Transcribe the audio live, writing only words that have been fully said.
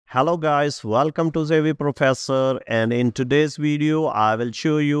Hello guys, welcome to JV Professor, and in today's video I will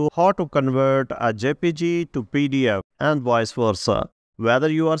show you how to convert a JPG to PDF and vice versa. Whether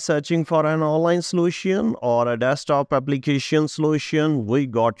you are searching for an online solution or a desktop application solution, we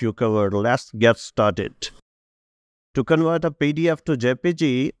got you covered. Let's get started. To convert a PDF to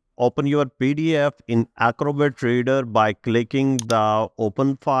JPG, open your PDF in Acrobat Reader by clicking the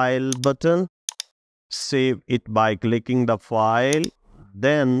Open File button. Save it by clicking the file.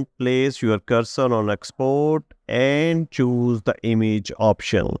 Then place your cursor on export and choose the image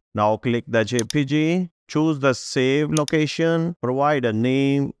option. Now click the JPG, choose the save location, provide a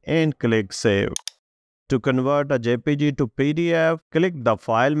name and click save. To convert a JPG to PDF, click the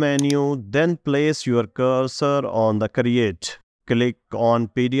file menu, then place your cursor on the create. Click on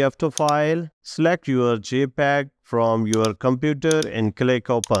PDF to file, select your JPEG from your computer and click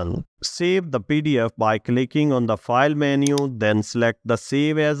open. Save the PDF by clicking on the file menu, then select the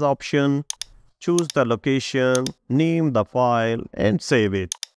save as option, choose the location, name the file and save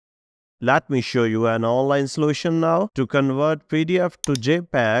it. Let me show you an online solution now. To convert PDF to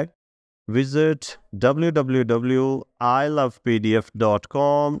JPEG, visit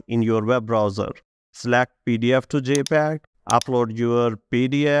www.ilovepdf.com in your web browser. Select PDF to JPEG. Upload your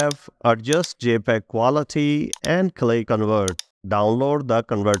PDF, adjust JPEG quality and click convert. Download the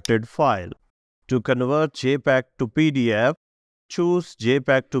converted file. To convert JPEG to PDF, choose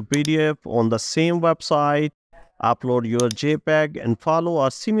JPEG to PDF on the same website. Upload your JPEG and follow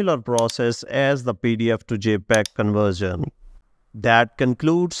a similar process as the PDF to JPEG conversion. That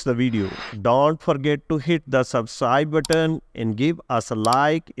concludes the video. Don't forget to hit the subscribe button and give us a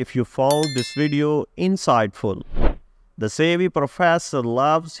like if you found this video insightful. The Savvy Professor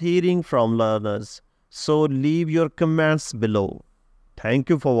loves hearing from learners, so leave your comments below. Thank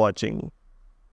you for watching.